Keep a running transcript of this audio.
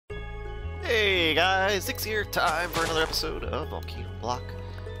Hey guys, Zix here, time for another episode of Volcano Block.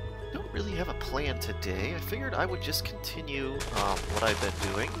 Don't really have a plan today. I figured I would just continue what I've been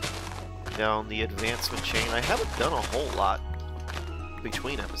doing down the advancement chain. I haven't done a whole lot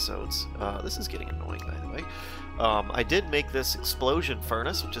between episodes. This is getting annoying, by the way. I did make this explosion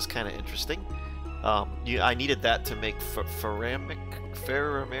furnace, which is kind of interesting. I needed that to make ceramic,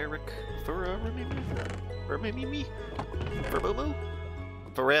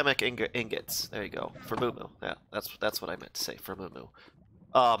 ceramic ingots. There you go. Fermumu. Yeah, that's what I meant to say. Fermumu.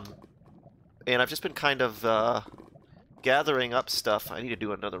 And I've just been kind of gathering up stuff. I need to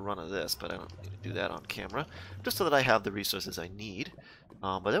do another run of this, but I don't need to do that on camera, just so that I have the resources I need.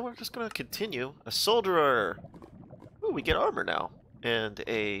 But then we're just going to continue. A solderer. Ooh, we get armor now. And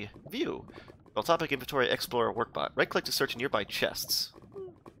a view. Well, topic inventory explorer workbot. Right-click to search nearby chests.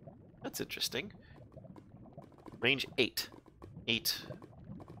 That's interesting. Range 8. 8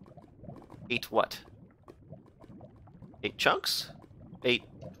 what? 8 chunks? 8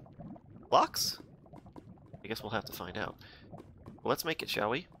 blocks? I guess we'll have to find out. Well, let's make it, shall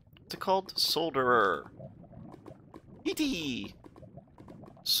we? What's it called? Solderer. E.T.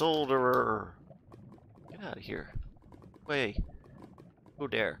 Solderer. Get out of here. Way. Oh,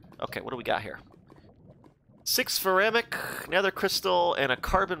 dare. Okay, what do we got here? 6 ceramic, nether crystal, and a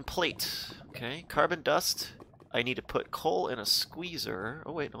carbon plate. Okay, carbon dust. I need to put coal in a squeezer.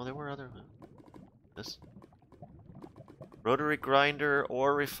 Oh wait, no, there were other... This. Rotary grinder,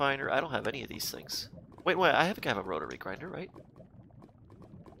 ore refiner. I don't have any of these things. Wait, I have a rotary grinder, right?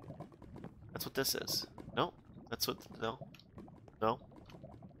 That's what this is. No, that's what... No. No.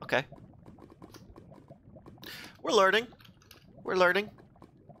 Okay. We're learning. We're learning.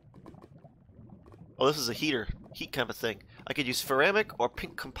 Oh, this is a heat kind of thing. I could use ceramic or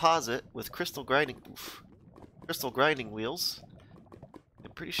pink composite with crystal grinding wheels.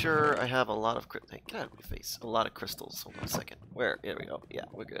 I'm pretty sure I have a lot of hey, get out of my face. A lot of crystals. Hold on a second. Where? There we go. Yeah,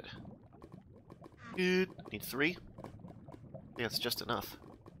 we're good. Good. Need 3. Yeah, it's just enough.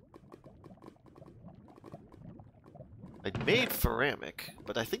 I made ceramic,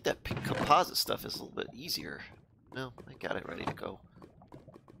 but I think that pink composite stuff is a little bit easier. Well, I got it ready to go.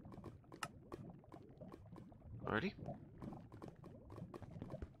 Already?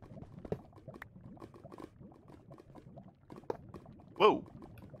 Whoa!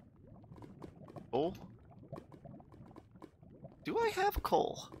 Coal? Do I have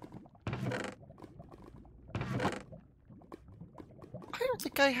coal? I don't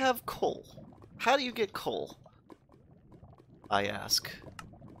think I have coal. How do you get coal? I ask.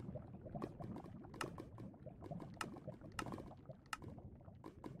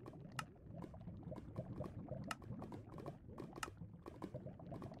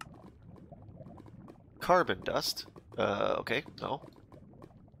 Carbon dust. Okay, no.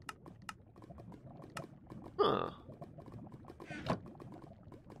 Huh.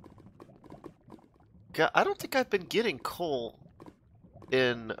 I don't think I've been getting coal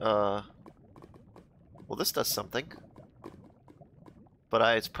in, well, this does something.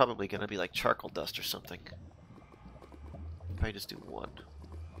 But it's probably gonna be like charcoal dust or something. Probably just do 1.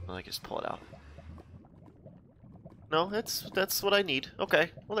 And I can just pull it out. No, that's what I need.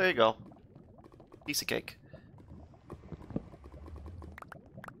 Okay, well there you go. Piece of cake.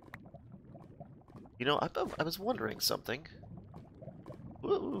 You know, I was wondering something.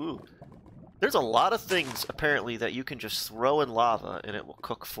 Ooh. There's a lot of things, apparently, that you can just throw in lava and it will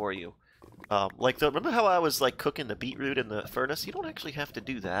cook for you. Remember how I was, like, cooking the beetroot in the furnace? You don't actually have to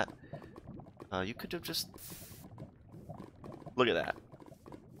do that. You could have just... Look at that.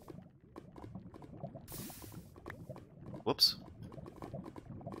 Whoops.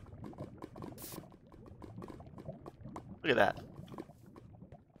 Look at that.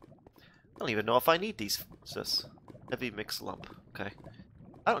 I don't even know if I need these. What's this? Heavy mix lump. Okay.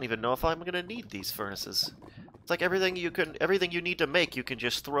 I don't even know if I'm gonna need these furnaces. It's like everything you need to make, you can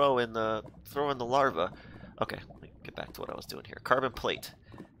just throw in the larva. Okay, let me get back to what I was doing here. Carbon plate.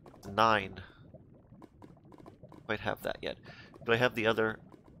 9. Quite have that yet. Do I have the other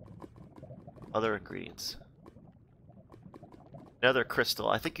ingredients? Nether crystal.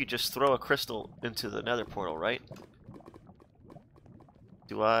 I think you just throw a crystal into the nether portal, right?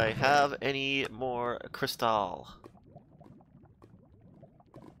 Do I have any more crystal?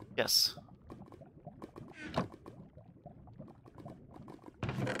 Yes.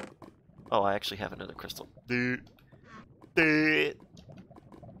 Oh, I actually have another crystal. Is that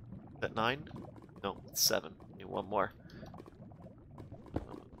 9? No, it's 7. Need 1 more.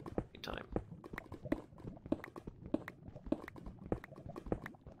 Time.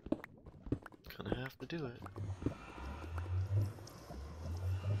 Gonna have to do it.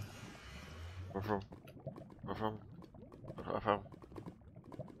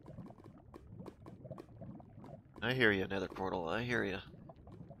 I hear you, Nether Portal. I hear you.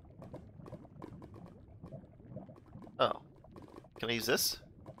 Oh, can I use this?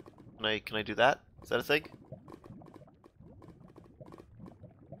 Can I do that? Is that a thing?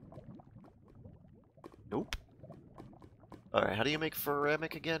 Nope. All right, how do you make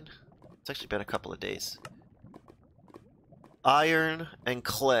ceramic again? It's actually been a couple of days. Iron and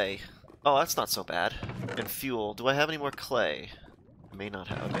clay. Oh, that's not so bad. And fuel. Do I have any more clay? I may not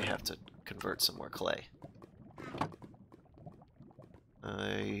have. I may have to convert some more clay.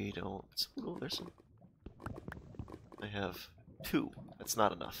 I don't... Oh, there's some... I have 2. That's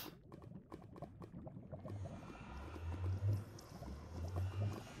not enough.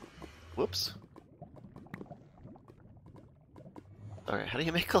 Whoops. Alright, how do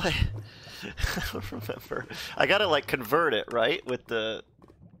you make clay? I don't remember. I gotta, like, convert it, right? With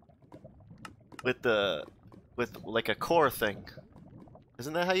like a core thing.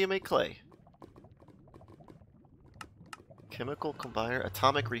 Isn't that how you make clay? Chemical combiner,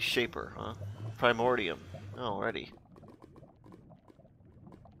 atomic reshaper, huh? Primordium. Alrighty.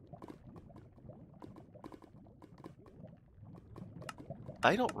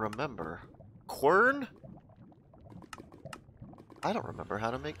 I don't remember. Quern? I don't remember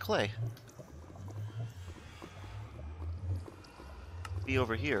how to make clay. Be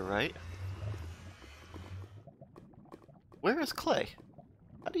over here, right? Where is clay?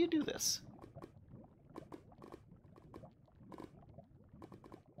 How do you do this?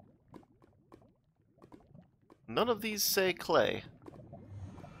 None of these say clay.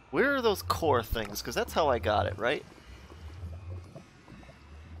 Where are those core things? Because that's how I got it, right?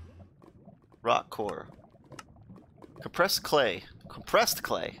 Rock core. Compressed clay. Compressed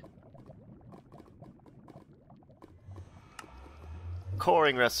clay.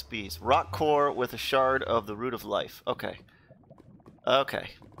 Coring recipes. Rock core with a shard of the root of life. Okay. Okay.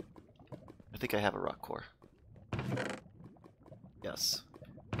 I think I have a rock core. Yes.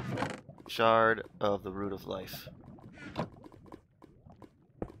 Shard of the root of life.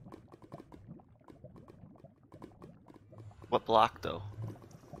 What block, though?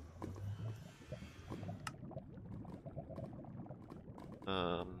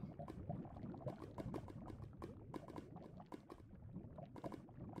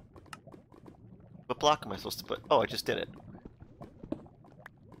 What block am I supposed to put? Oh, I just did it.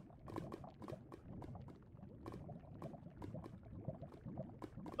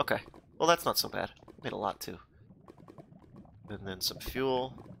 Okay. Well, that's not so bad. Made a lot, too. And then some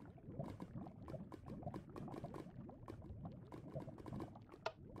fuel.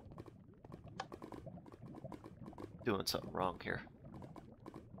 Doing something wrong here.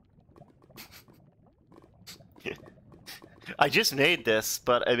 I just made this,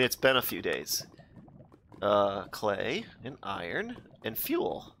 but I mean, it's been a few days. Clay and iron and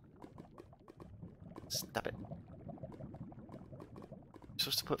fuel. Stop it. I'm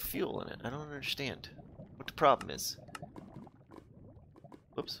supposed to put fuel in it. I don't understand what the problem is.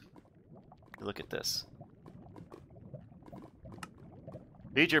 Whoops. Look at this.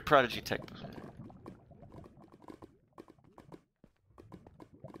 Read your prodigy tech.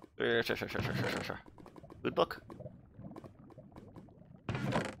 Good book.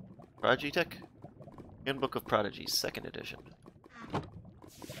 Prodigy Tech? Handbook of Prodigies, 2nd edition.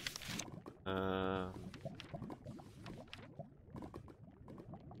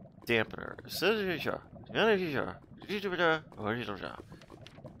 Dampener.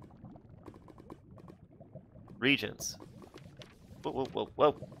 Regions. Whoa, whoa, whoa,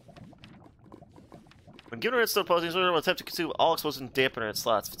 whoa. When given a redstone posing, the will attempt to consume all explosive dampener in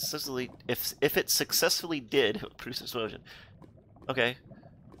slots. If it successfully did, it would produce an explosion. Okay.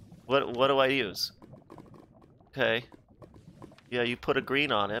 What do I use? Okay. Yeah, you put a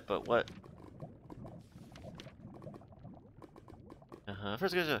green on it, but what?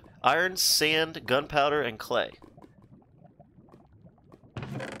 First, iron, sand, gunpowder, and clay.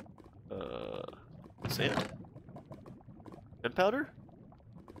 Sand? Gunpowder?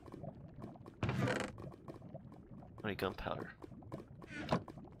 How many gunpowder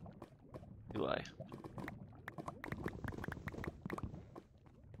do I?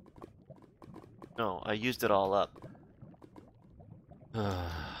 No, I used it all up.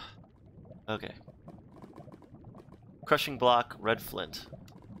 Okay. Crushing block, red flint.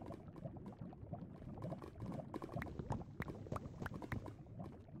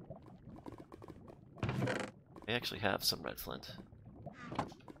 I actually have some red flint.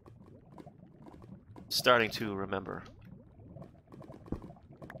 Starting to remember.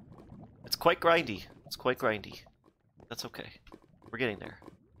 It's quite grindy. It's quite grindy. That's okay. We're getting there.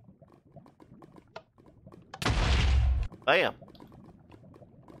 I am.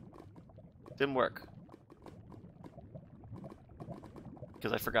 Didn't work.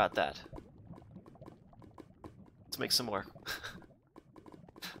 Because I forgot that. Let's make some more.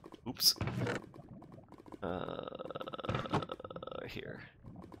 Oops. Here.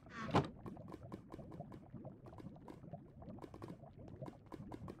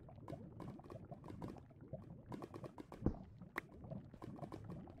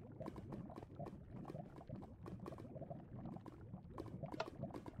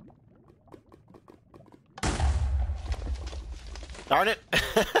 Darn it!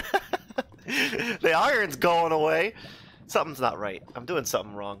 The iron's going away! Something's not right. I'm doing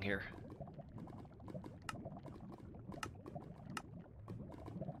something wrong here.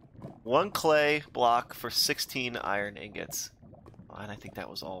 One clay block for 16 iron ingots. Oh, and I think that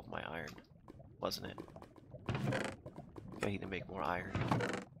was all of my iron, wasn't it? I need to make more iron.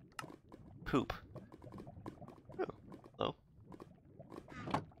 Poop. Oh, hello.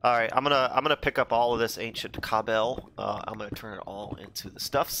 Alright, I'm gonna pick up all of this ancient cobble. I'm gonna turn it all into the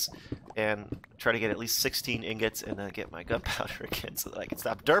stuffs and try to get at least 16 ingots and then get my gunpowder again so that I can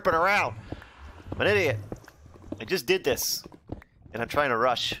stop derping around. I'm an idiot. I just did this. And I'm trying to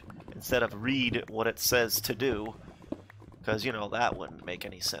rush instead of read what it says to do. Because, you know, that wouldn't make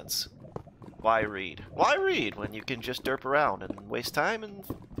any sense. Why read? Why read when you can just derp around and waste time and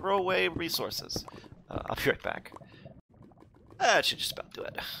throw away resources? I'll be right back. That should just about do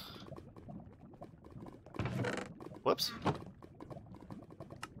it. Whoops.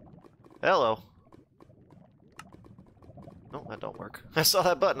 Hello. No, that don't work. I saw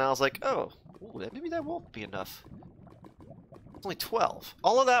that button, I was like, oh, ooh, maybe that won't be enough. It's only 12.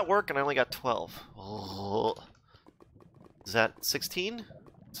 All of that work and I only got 12. Oh. Is that 16?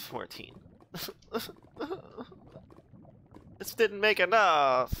 It's 14. This didn't make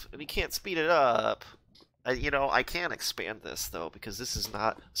enough, and you can't speed it up. You know, I can expand this, though, because this is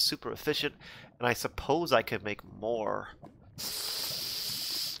not super efficient, and I suppose I could make more.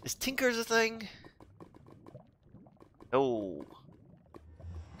 Is Tinker's a thing? No.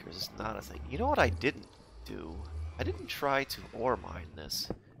 Tinker's is not a thing. You know what I didn't do? I didn't try to ore mine this.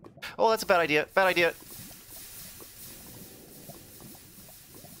 Oh, that's a bad idea. Bad idea.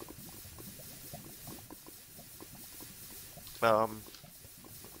 I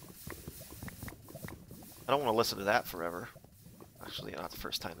don't want to listen to that forever. Actually, not the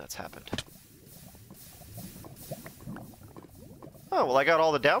first time that's happened. Oh, well, I got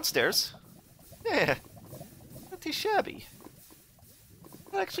all the downstairs. Yeah, not too shabby.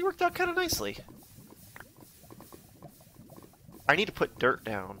 That actually worked out kind of nicely. I need to put dirt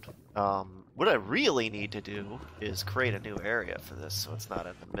down. What I really need to do is create a new area for this so it's not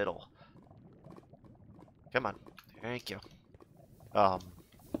in the middle. Come on. Thank you. I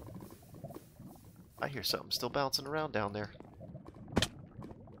hear something still bouncing around down there.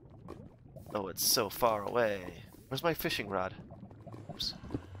 Oh, it's so far away. Where's my fishing rod? Oops.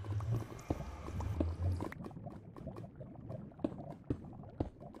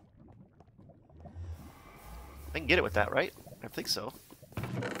 I can get it with that, right? I think so. I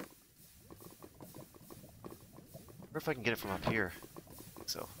wonder if I can get it from up here. I think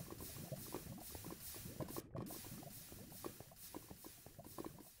so.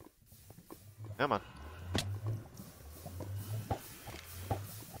 Come on.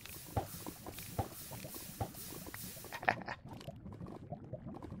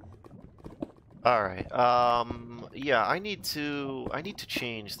 Alright, yeah, I need to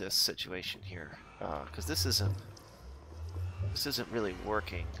change this situation here, because this isn't really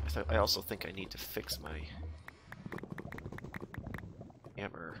working. I also think I need to fix my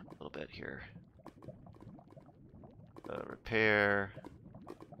hammer a little bit here. Repair.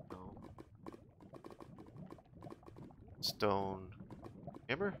 No. Stone.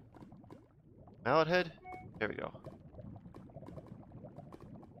 Hammer? Mallet head? There we go.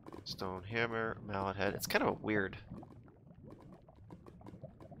 Stone hammer, mallet head. It's kind of a weird.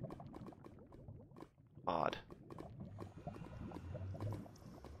 Odd.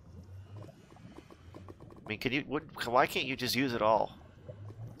 I mean, can you? Why can't you just use it all?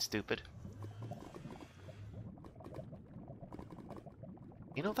 Stupid.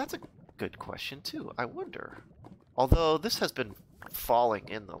 You know, that's a good question too. I wonder. Although this has been falling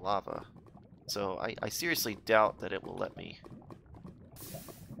in the lava, so I seriously doubt that it will let me.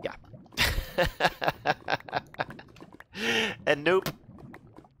 Yeah. And nope.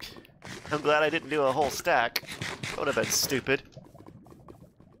 I'm glad I didn't do a whole stack. That would have been stupid.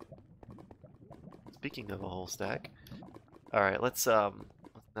 Speaking of a whole stack. Alright, let's now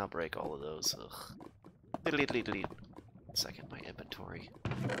break all of those. Ugh. Second, my inventory.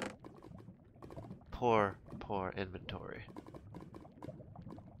 Poor Poor inventory.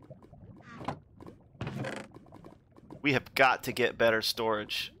 We have got to get better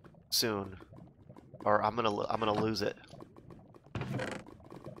storage soon, or I'm gonna lose it.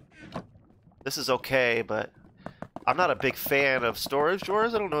 This is okay, but I'm not a big fan of storage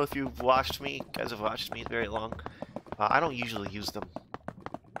drawers. I don't know if you've watched me. You guys have watched me very long. I don't usually use them.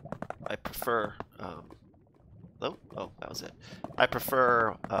 I prefer. Oh, that was it. I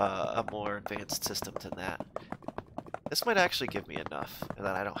prefer a more advanced system than that. This might actually give me enough, and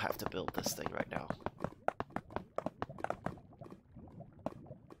then I don't have to build this thing right now.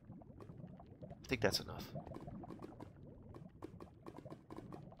 I think that's enough.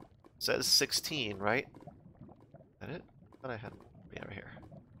 It says 16, right? Is that it? I thought I had yeah, right here.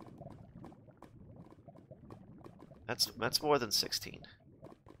 That's more than 16.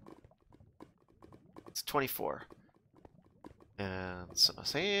 It's 24. And some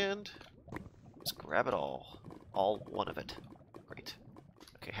sand. Just grab it all. All one of it. Great.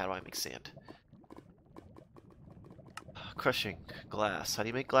 Okay, how do I make sand? Crushing glass. How do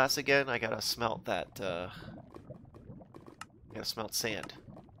you make glass again? I gotta smelt that, I gotta smelt sand.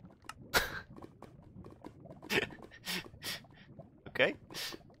 Okay.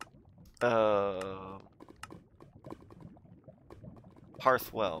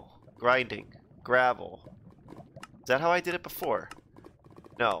 Hearthwell. Grinding. Gravel. Is that how I did it before?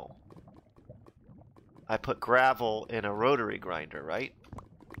 No. I put gravel in a rotary grinder, right?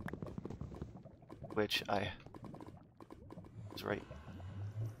 Which I was right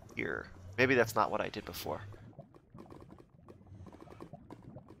here. Maybe that's not what I did before.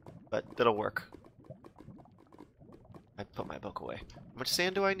 But that'll work. I put my book away. How much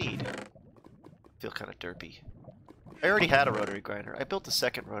sand do I need? I feel kind of derpy. I already had a rotary grinder. I built a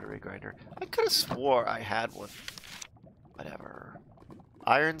second rotary grinder. I could have swore I had one. Whatever.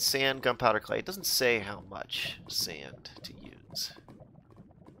 Iron, sand, gunpowder, clay. It doesn't say how much sand to use.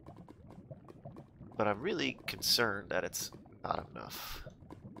 But I'm really concerned that it's not enough.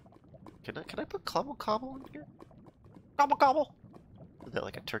 Can I put cobble in here? Cobble! Is that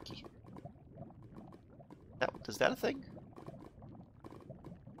like a turkey? Is that a thing?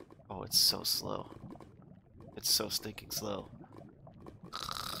 Oh, it's so slow. It's so stinking slow.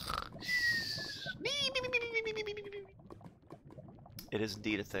 It is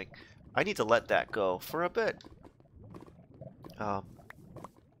indeed a thing. I need to let that go for a bit.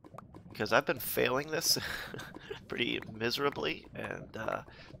 Because I've been failing this pretty miserably, and I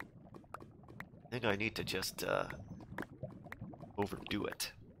think I need to just overdo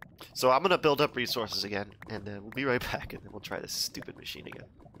it. So I'm going to build up resources again, and then we'll be right back, and then we'll try this stupid machine again.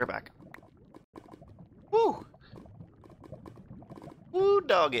 We're back. Woo! Woo,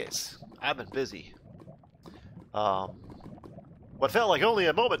 doggies. I've been busy. What felt like only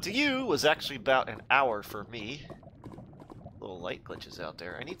a moment to you was actually about an hour for me. Little light glitches out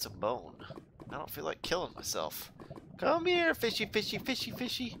there. I need some bone. I don't feel like killing myself. Come here, fishy, fishy, fishy,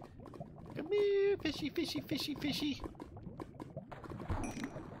 fishy. Come here, fishy, fishy, fishy, fishy.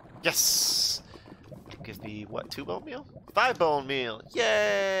 Yes! Give me, what, 2 bone meal? 5 bone meal!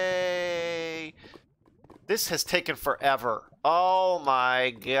 Yay! This has taken forever. Oh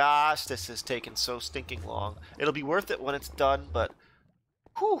my gosh, this has taken so stinking long. It'll be worth it when it's done, but...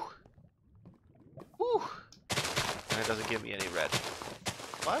 Whew! Whew! And it doesn't give me any red.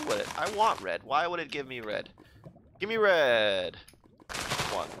 Why would it? I want red. Why would it give me red? Give me red!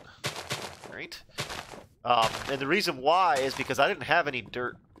 1. Right? And the reason why is because I didn't have any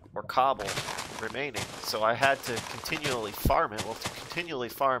dirt or cobble remaining, so I had to continually farm it. Well, to continually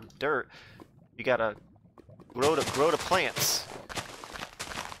farm dirt, you gotta grow to plants.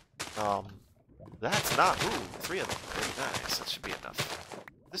 That's not. Ooh, 3 of them. Very nice. That should be enough.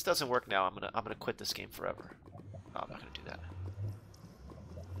 If this doesn't work now, I'm gonna quit this game forever. No, I'm not gonna do that.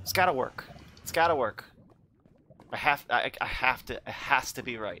 It's gotta work. It's gotta work. I have to. It has to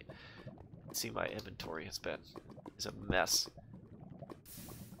be right. See, my inventory is a mess.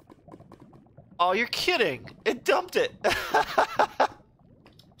 Oh, you're kidding! It dumped it!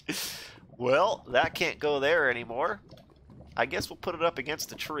 Well, that can't go there anymore. I guess we'll put it up against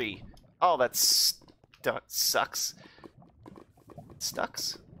the tree. Oh, that sucks. It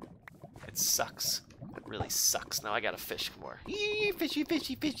sucks? It sucks. It really sucks. Now I gotta fish more. Fishy,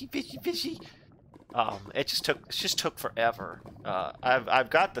 fishy, fishy, fishy, fishy. It just took forever.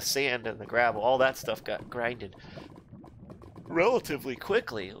 I've got the sand and the gravel. All that stuff got grinded relatively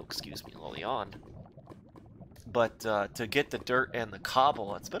quickly. Oh, excuse me, early on. But to get the dirt and the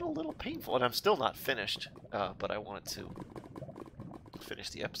cobble, it's been a little painful, and I'm still not finished. But I wanted to finish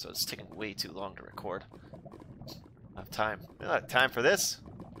the episode. It's taking way too long to record. I have time. I don't have time for this.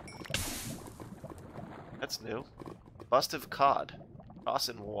 That's new. Bustive cod. Toss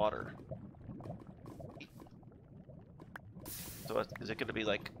in water. So is it going to be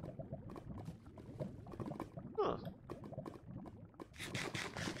like... Huh.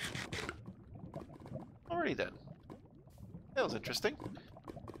 Alrighty then. That was interesting.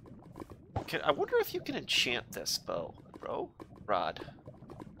 I wonder if you can enchant this bow, bro. Rod.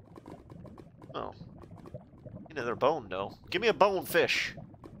 Oh. Another bone, no. Give me a bonefish.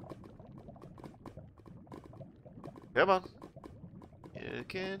 Come on. You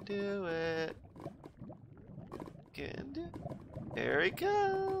can do it. You can do it. There he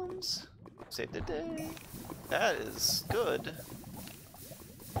comes. Save the day. That is good.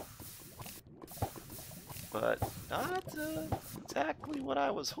 But not exactly what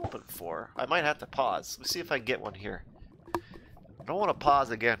I was hoping for. I might have to pause. Let's see if I can get one here. I don't want to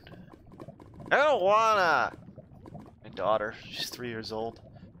pause again. I don't wanna! My daughter, she's 3 years old.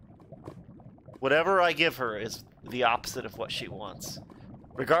 Whatever I give her is the opposite of what she wants.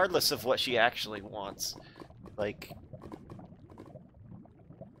 Regardless of what she actually wants. Like...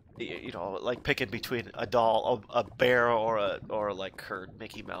 You know, like picking between a doll, a bear, or like her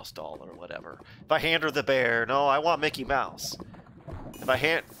Mickey Mouse doll or whatever. If I hand her the bear, no, I want Mickey Mouse. If I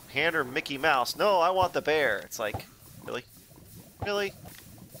hand her Mickey Mouse, no, I want the bear. It's like, really? Really?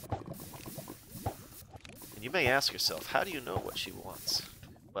 And you may ask yourself, how do you know what she wants?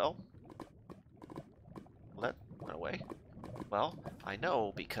 Well, that went away. Well, I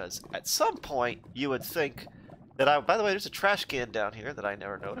know because at some point you would think that by the way, there's a trash can down here that I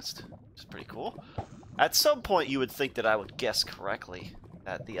never noticed, which is pretty cool. At some point you would think that I would guess correctly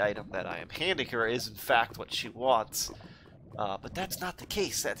that the item that I am handing her is in fact what she wants. But that's not the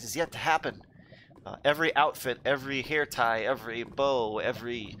case. That is yet to happen. Every outfit, every hair tie, every bow,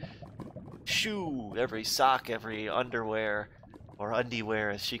 every shoe, every sock, every underwear, or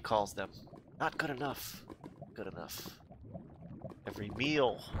undiwear as she calls them. Not good enough. Good enough. Every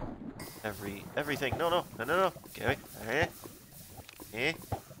meal, everything. No. Okay.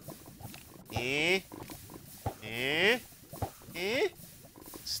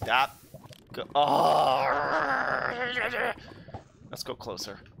 Stop. Go. Oh. Let's go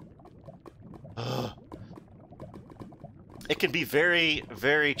closer. It can be very,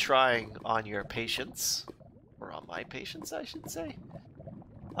 very trying on your patience, or on my patience, I should say.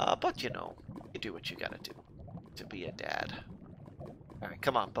 But you know, you do what you gotta do to be a dad. Alright,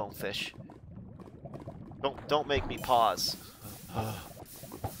 come on, bonefish. Don't make me pause.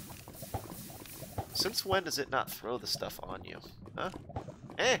 Since when does it not throw the stuff on you? Huh?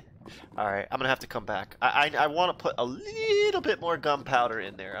 Alright, I'm gonna have to come back. I want to put a little bit more gunpowder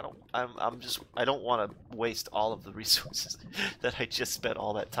in there. I don't want to waste all of the resources that I just spent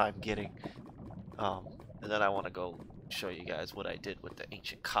all that time getting. And then I want to go show you guys what I did with the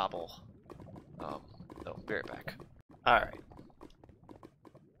ancient cobble. So, be right back. Alright.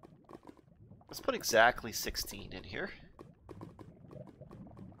 Let's put exactly 16 in here.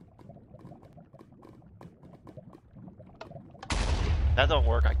 That don't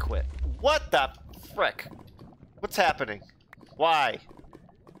work, I quit. What the frick? What's happening? Why?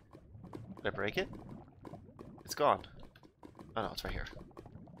 Did I break it? It's gone. Oh no, it's right here.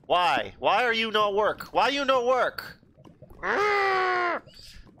 Why? Why are you not work? Why you not work?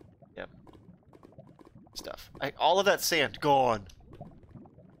 Yep. Stuff. All of that sand gone.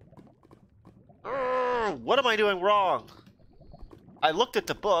 What am I doing wrong? I looked at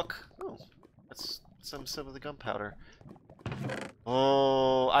the book. Oh, that's some of the gunpowder.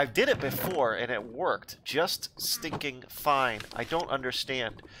 Oh, I did it before and it worked just stinking fine. I don't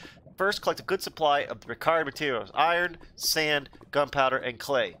understand. First, collect a good supply of the required materials: iron, sand, gunpowder, and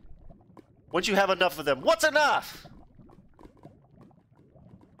clay. Once you have enough of them, what's enough?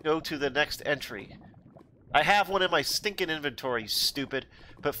 Go to the next entry. I have one in my stinking inventory, you stupid.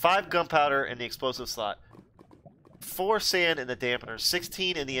 Put 5 gunpowder in the explosive slot, 4 sand in the dampener,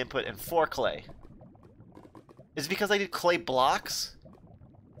 16 in the input, and 4 clay. Is it because I did clay blocks?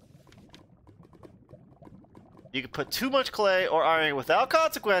 You can put too much clay or iron without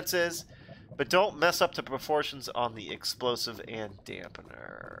consequences, but don't mess up the proportions on the explosive and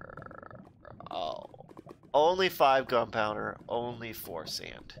dampener. Oh. Only 5 gunpowder, only 4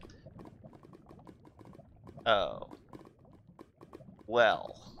 sand. Oh.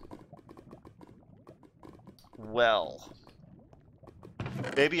 Well. Well.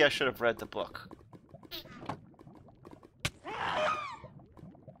 Maybe I should have read the book.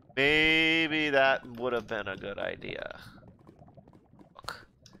 Maybe that would have been a good idea. Look.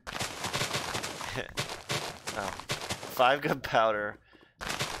 5 gunpowder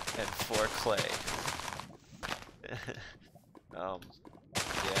and 4 clay.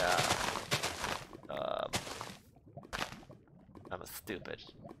 Yeah. stupid.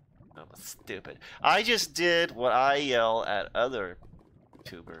 I'm stupid. I just did what I yell at other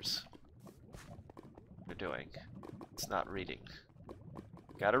tubers. They're doing. It's not reading.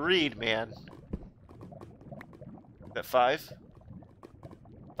 Gotta read, man. Got 5?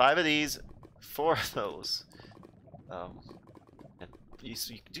 5 of these, 4 of those. And you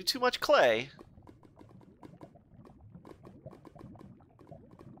do too much clay.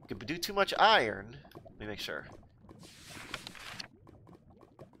 You can do too much iron. Let me make sure.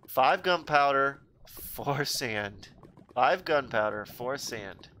 5 gunpowder, 4 sand. 5 gunpowder, 4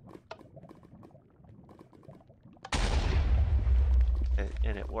 sand.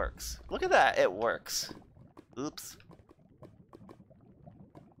 And it works. Look at that, it works. Oops.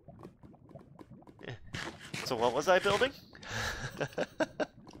 So what was I building?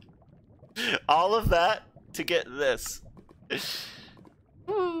 All of that to get this.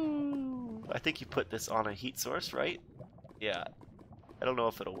 Woo. I think you put this on a heat source, right? Yeah. I don't know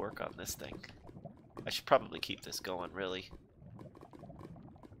if it'll work on this thing. I should probably keep this going, really.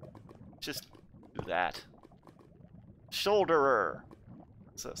 Just do that. Shoulderer.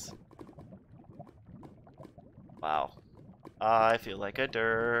 What's this? Wow. I feel like a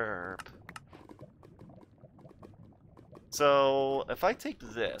derp. So, if I take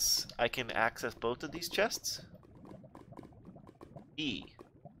this, I can access both of these chests. E.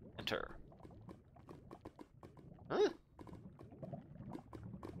 Enter. Huh?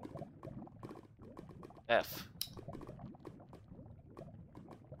 F.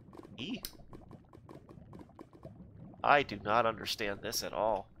 E. I do not understand this at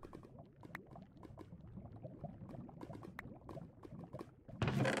all.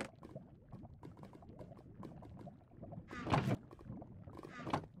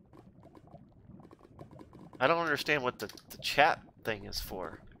 I don't understand what the chat thing is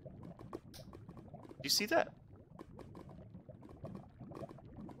for. Do you see that?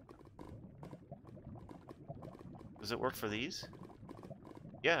 Does it work for these?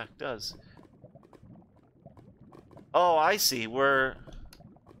 Yeah, it does. Oh, I see. We're...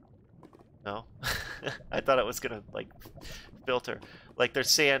 No. I thought it was gonna, like, filter. Like, there's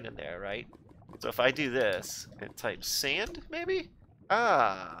sand in there, right? So if I do this and type sand, maybe?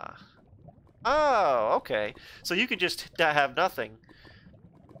 Ah. Oh, okay. So you can just have nothing.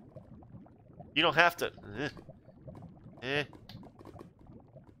 You don't have to... You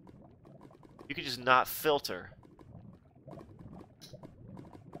can just not filter.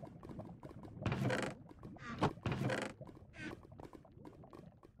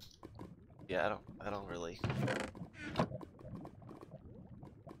 Yeah, I don't really...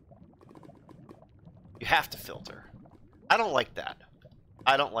 You have to filter. I don't like that.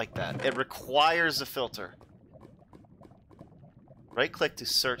 I don't like that. It requires a filter. Right-click to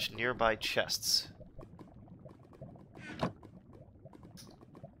search nearby chests.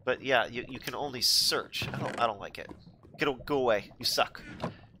 But yeah, you can only search. I don't like it. Go away. You suck.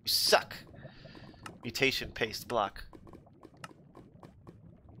 You suck. Mutation paste block.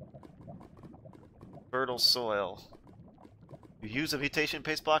 Fertile soil. You use a mutation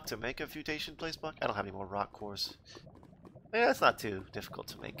paste block to make a mutation paste block? I don't have any more rock cores. Yeah, that's not too difficult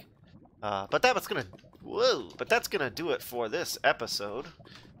to make. But that was gonna... Whoa! But that's gonna do it for this episode.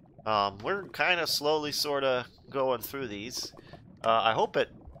 We're kind of slowly, sort of going through these. I hope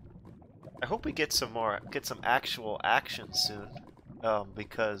we get some actual action soon.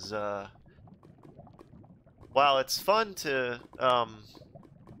 Because while it's fun to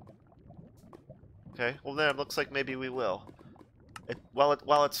okay, well then it looks like maybe we will.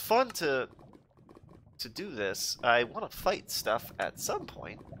 While it's fun to do this, I want to fight stuff at some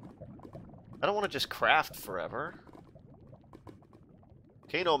point. I don't want to just craft forever.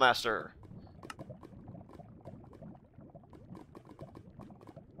 Kano Master.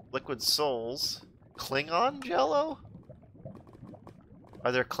 Liquid Souls. Klingon Jello?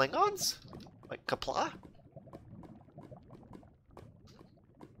 Are there Klingons? Like Kapla?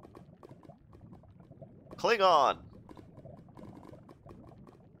 Klingon!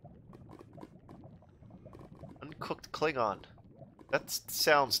 Uncooked Klingon. That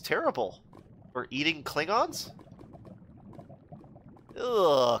sounds terrible. We're eating Klingons?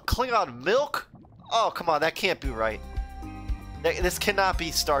 Ugh, Klingon milk? Oh, come on, that can't be right. This cannot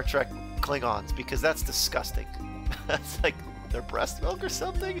be Star Trek Klingons, because that's disgusting. That's like their breast milk or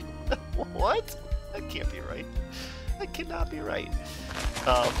something? What? That can't be right. That cannot be right.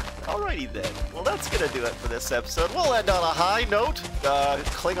 Alrighty then. Well, that's gonna do it for this episode. We'll end on a high note.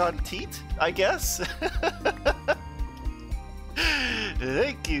 Klingon teat, I guess.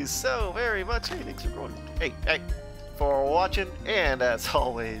 Thank you so very much. Hey, thanks for going. Hey, for watching, and as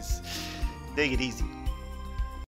always, take it easy.